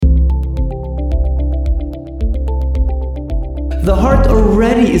The heart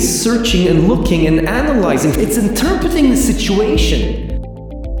already is searching and looking and analyzing. It's interpreting the situation.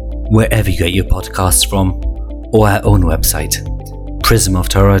 Wherever you get your podcasts from, or our own website,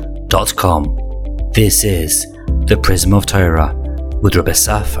 prismoftorah.com. This is The Prism of Torah with Rabbi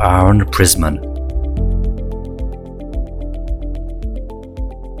Asaf Aaron Prisman.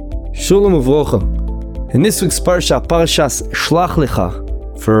 Shalom Uvrocha. In this week's Parshas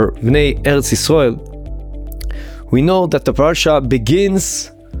Shelach for Bnei Eretz Yisrael, we know that the Parsha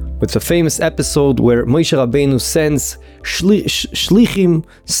begins with the famous episode where Moshe Rabbeinu sends shlichim,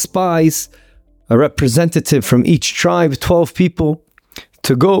 spies, a representative from each tribe, 12 people,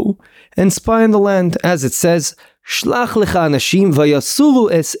 to go and spy on the land. As it says, Shlach lecha anashim vayasuru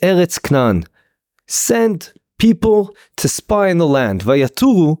es eretz Knan. Send people to spy on the land.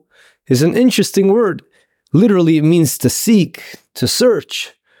 Vayaturu is an interesting word. Literally, it means to seek, to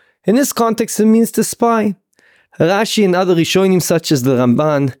search. In this context, it means to spy. Rashi and other Rishonim, such as the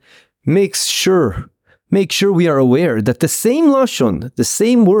Ramban, make sure we are aware that the same lashon, the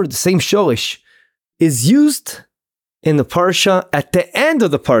same word, the same shorish, is used in the parsha at the end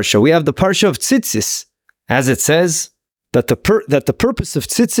of the parsha. We have the parsha of tzitzis, as it says that the purpose of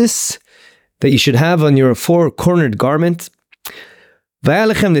tzitzis that you should have on your four-cornered garment.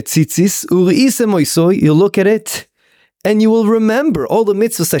 Va'alechem netzitzis uri'isem oisoi. You look at it and you will remember all the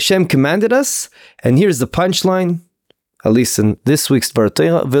mitzvahs Hashem commanded us. And here's the punchline, at least in this week's Dvar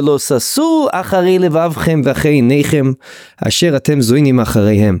Torah: Velo sasu acharei levavchem v'acharei neichem asher atem zoinim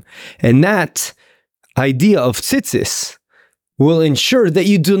achareihem. And that idea of tzitzis will ensure that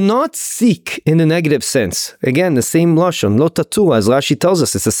you do not seek in a negative sense. Again, the same lashon, lo tatu, as Rashi tells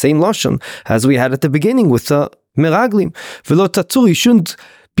us, it's the same lashon as we had at the beginning with the meraglim. Velo tatu, you shouldn't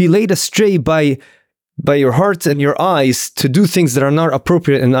be led astray by your heart and your eyes to do things that are not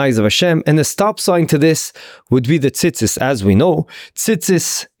appropriate in the eyes of Hashem. And the stop sign to this would be the tzitzis. As we know,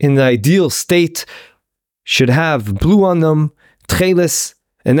 tzitzis in the ideal state should have blue on them, tchelis,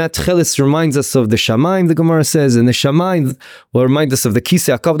 and that tchelis reminds us of the Shamayim, the Gemara says, and the Shamayim will remind us of the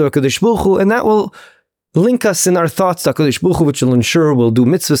Kisei HaKavod HaKadosh Baruch Hu, and that will link us in our thoughts to HaKadosh Baruch Hu, which will ensure we'll do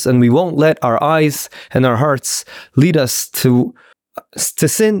mitzvahs and we won't let our eyes and our hearts lead us to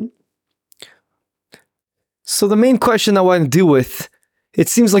sin. So the main question I want to deal with, it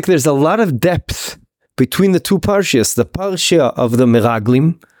seems like there's a lot of depth between the two parshas. The parsha of the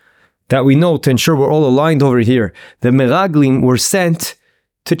Meraglim, that we know to ensure we're all aligned over here. The Meraglim were sent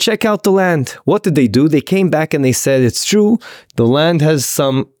to check out the land. What did they do? They came back and they said, it's true, the land has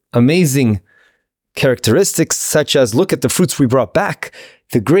some amazing characteristics, such as, look at the fruits we brought back.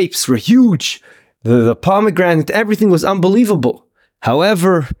 The grapes were huge. The pomegranate, everything was unbelievable.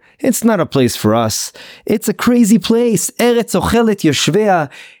 However, it's not a place for us. It's a crazy place. Eretz ochelet yoshvea.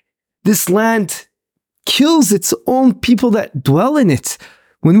 This land kills its own people that dwell in it.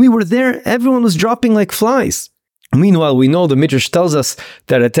 When we were there, everyone was dropping like flies. Meanwhile, we know the Midrash tells us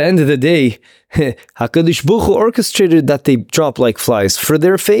that at the end of the day, HaKadosh Baruch Hu orchestrated that they drop like flies for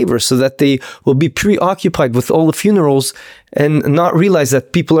their favor, so that they will be preoccupied with all the funerals and not realize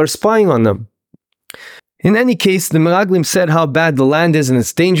that people are spying on them. In any case, the Meraglim said how bad the land is and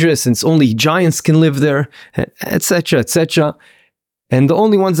it's dangerous and it's only giants can live there, etc., etc. And the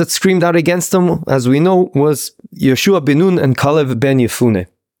only ones that screamed out against them, as we know, was Yeshua ben Nun and Kalev ben Yefune.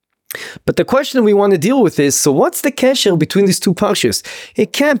 But the question we want to deal with is, so what's the kesher between these two parshas?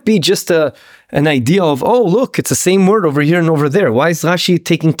 It can't be just an idea of, oh, look, it's the same word over here and over there. Why is Rashi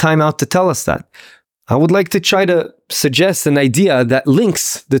taking time out to tell us that? I would like to try to suggest an idea that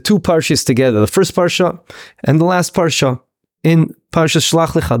links the two parshas together, the first parsha and the last parsha in Parshas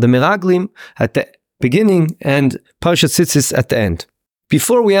Shelach Lecha, the Meraglim at the beginning and Parshas Tzitzis at the end.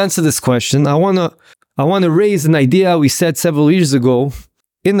 Before we answer this question, I want to raise an idea we said several years ago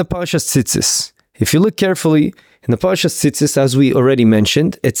in the Parshas Tzitzis. If you look carefully in the Parshas Tzitzis, as we already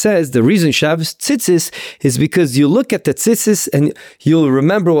mentioned, it says the reason Shabbos Tzitzis is because you look at the Tzitzis and you'll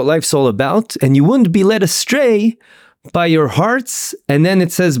remember what life's all about, and you wouldn't be led astray by your hearts, and then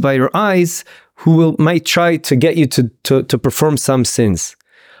it says by your eyes, who might try to get you to perform some sins.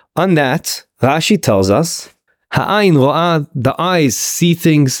 On that, Rashi tells us, Ha'ayin ro'ah, the eyes see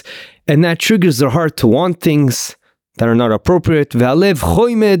things, and that triggers their heart to want things that are not appropriate. Ve'alev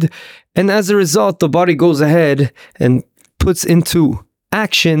choimed, and as a result, the body goes ahead and puts into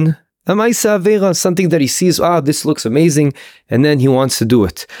action a ma'aseh avera, something that he sees, this looks amazing, and then he wants to do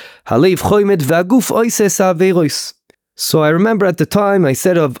it. Halev choimed ve'aguf oises averos. So I remember at the time I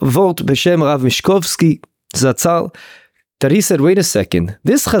said of Volt B'Shem Rav Mishkovsky Zatzal, that he said, wait a second,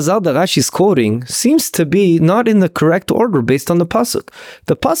 this Chazal that Rashi is quoting seems to be not in the correct order based on the Pasuk.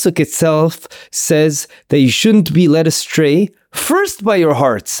 The Pasuk itself says that you shouldn't be led astray first by your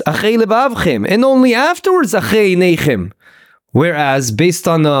hearts, achei levavchem, and only afterwards achei einechem. Whereas, based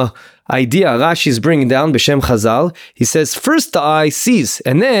on the idea Rashi is bringing down, B'Shem Chazal, he says, first the eye sees,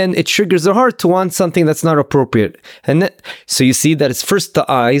 and then it triggers the heart to want something that's not appropriate. And so you see that it's first the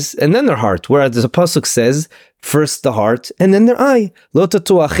eyes, and then their heart. Whereas the Pasuk says, first the heart, and then their eye. Lo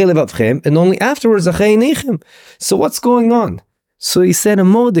tatu achei levavchem, and only afterwards achei einechem. So what's going on? So he said a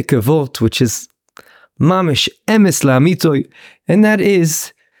modikavot, which is mamish emes la'amitoy, and that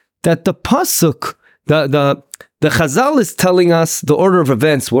is that the Pasuk, the Chazal is telling us the order of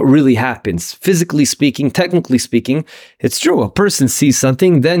events, what really happens. Physically speaking, technically speaking, it's true. A person sees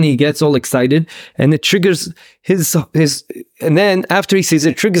something, then he gets all excited, and it triggers his, and then after he sees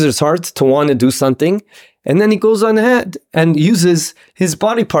it, triggers his heart to want to do something, and then he goes on ahead and uses his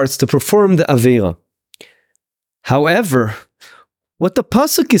body parts to perform the Avera. However, what the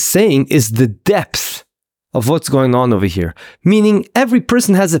Pasuk is saying is the depth of what's going on over here. Meaning every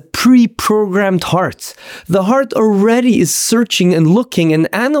person has a pre-programmed heart. The heart already is searching and looking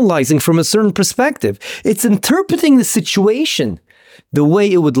and analyzing from a certain perspective. It's interpreting the situation the way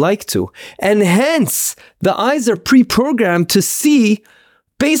it would like to. And hence, the eyes are pre-programmed to see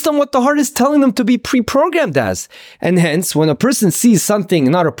based on what the heart is telling them to be pre-programmed as. And hence, when a person sees something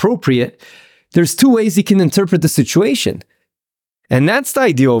not appropriate, there's two ways he can interpret the situation. And that's the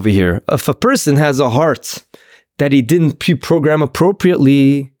idea over here. If a person has a heart that he didn't pre-program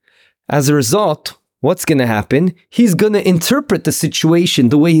appropriately, as a result, what's going to happen? He's going to interpret the situation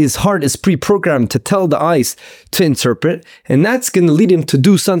the way his heart is pre-programmed to tell the eyes to interpret, and that's going to lead him to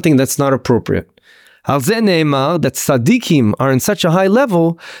do something that's not appropriate. Al zeh ne'emar, that tzaddikim are in such a high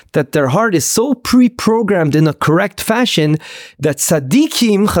level that their heart is so pre-programmed in a correct fashion that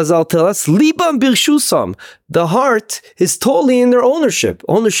tzaddikim, Chazal tell us, libam birshusam, the heart is totally in their ownership.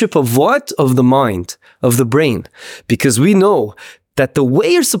 Ownership of what? Of the mind, of the brain. Because we know that the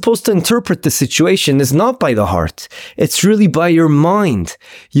way you're supposed to interpret the situation is not by the heart. It's really by your mind.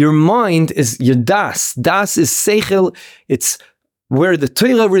 Your mind is your das. Das is seichel. It's where the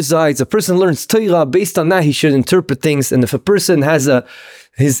Torah resides. A person learns Torah, based on that he should interpret things. And if a person has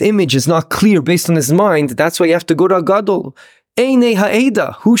his image is not clear based on his mind, that's why you have to go to a gadol. Einei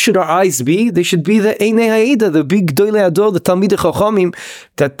ha'eda. Who should our eyes be? They should be the Einei ha'eda, the big Doilei Ador, the Talmidei Chachamim,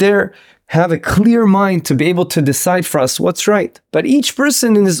 that they have a clear mind to be able to decide for us what's right. But each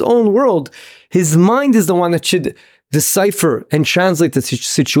person in his own world, his mind is the one that should decipher and translate the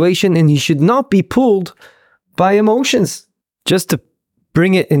situation, and he should not be pulled by emotions. Just to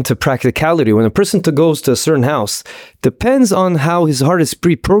bring it into practicality, when a person goes to a certain house, depends on how his heart is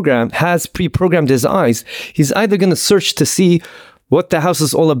has pre-programmed his eyes. He's either going to search to see what the house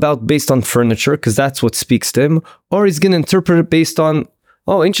is all about based on furniture, because that's what speaks to him, or he's going to interpret it based on,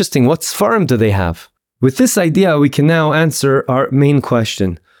 oh, interesting, what sfarim do they have? With this idea, we can now answer our main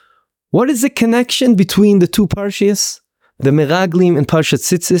question. What is the connection between the two Parshas, the Meraglim and Parshat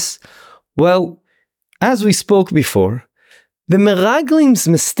Tzitzis? Well, as we spoke before, the Meraglim's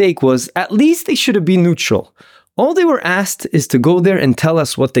mistake was, at least they should have been neutral. All they were asked is to go there and tell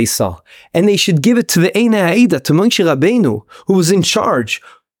us what they saw. And they should give it to the Einei Ha'eda, to Moshe Rabbeinu, who was in charge.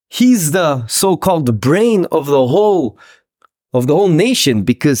 He's the so-called brain of the whole nation,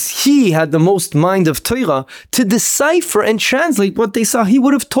 because he had the most mind of Torah to decipher and translate what they saw. He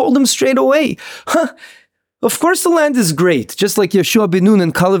would have told them straight away. Of course the land is great, just like Yeshua ben Nun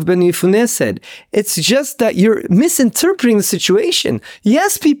and Kalev ben Yefuneh said. It's just that you're misinterpreting the situation.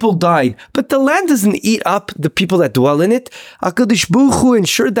 Yes, people died, but the land doesn't eat up the people that dwell in it. HaKadosh Baruch Hu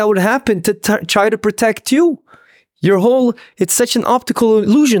ensured that would happen to try to protect you. It's such an optical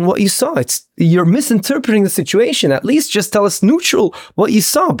illusion what you saw. You're misinterpreting the situation. At least just tell us neutral what you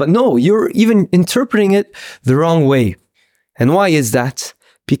saw. But no, you're even interpreting it the wrong way. And why is that?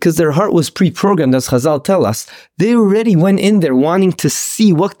 Because their heart was pre-programmed, as Chazal tell us. They already went in there wanting to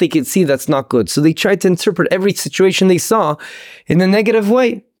see what they could see that's not good. So they tried to interpret every situation they saw in a negative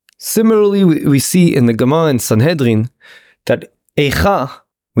way. Similarly, we see in the Gemara in Sanhedrin that Eicha,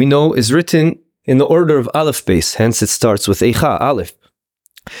 we know, is written in the order of Aleph base. Hence it starts with Eicha, Aleph.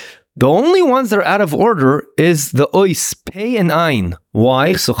 The only ones that are out of order is the Ois, Pei and Ain.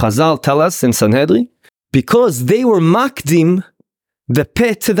 Why? So Chazal tell us in Sanhedrin, because they were makdim the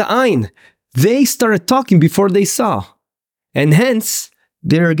Peh to the Ain. They started talking before they saw. And hence,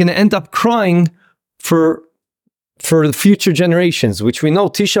 they're going to end up crying for the future generations, which we know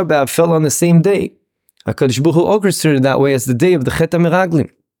Tisha B'Av fell on the same day. HaKadosh Baruch Hu orchestrated that way as the day of the Chet HaMeraglim.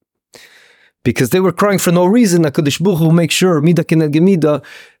 Because they were crying for no reason, HaKadosh Baruch Hu will make sure, Midah Keneged Midah,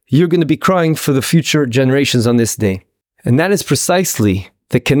 you're going to be crying for the future generations on this day. And that is precisely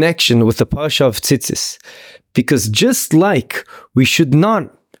the connection with the Parsha of Tzitzis. Because just like the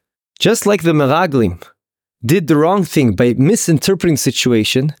Meraglim did the wrong thing by misinterpreting the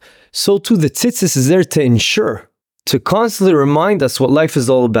situation, so too the Tzitzis is there to ensure, to constantly remind us what life is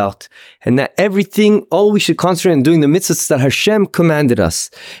all about, and that all we should concentrate on doing the mitzvahs that Hashem commanded us,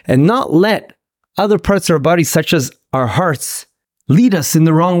 and not let other parts of our body, such as our hearts, lead us in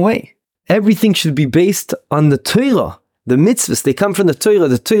the wrong way. Everything should be based on the Torah. The mitzvahs, they come from the Torah.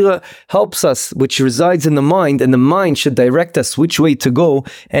 The Torah helps us, which resides in the mind, and the mind should direct us which way to go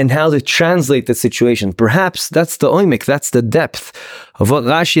and how to translate the situation. Perhaps that's the oimik, that's the depth of what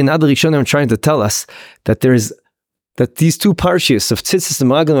Rashi and other Rishonim are trying to tell us, that these two Parshas of Tzitzis and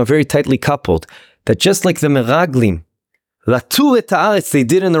Meraglim are very tightly coupled. That just like the Meraglim, Latu et haaretz, they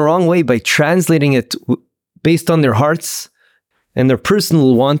did in the wrong way by translating it based on their hearts and their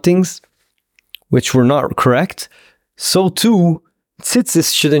personal wantings, which were not correct. So too,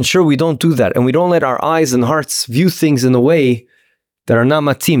 Tzitzis should ensure we don't do that, and we don't let our eyes and hearts view things in a way that are not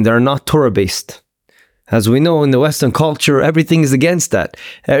matim, that are not Torah-based. As we know in the Western culture, everything is against that.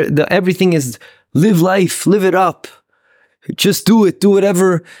 Everything is live life, live it up, just do it, do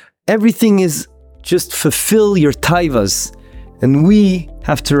whatever. Everything is just fulfill your taivas. And we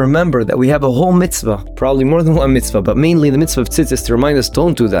have to remember that we have a whole mitzvah, probably more than one mitzvah, but mainly the mitzvah of tzitzis to remind us,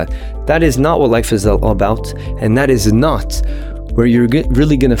 don't do that. That is not what life is all about, and that is not where you're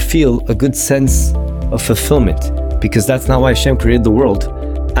really going to feel a good sense of fulfillment, because that's not why Hashem created the world.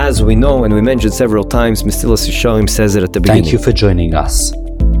 As we know, and we mentioned several times, Mesilas Yesharim says it at the beginning. Thank you for joining us.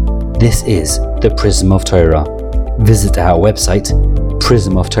 This is the Prism of Torah. Visit our website,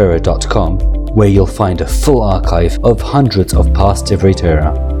 prismoftorah.com, where you'll find a full archive of hundreds of past Divrei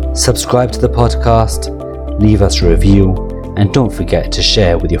Torah. Subscribe to the podcast, leave us a review, and don't forget to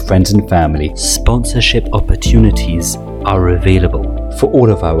share with your friends and family. Sponsorship opportunities are available for all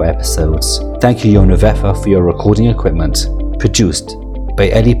of our episodes. Thank you, Yonavefa, for your recording equipment. Produced by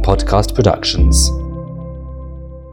Eli Podcast Productions.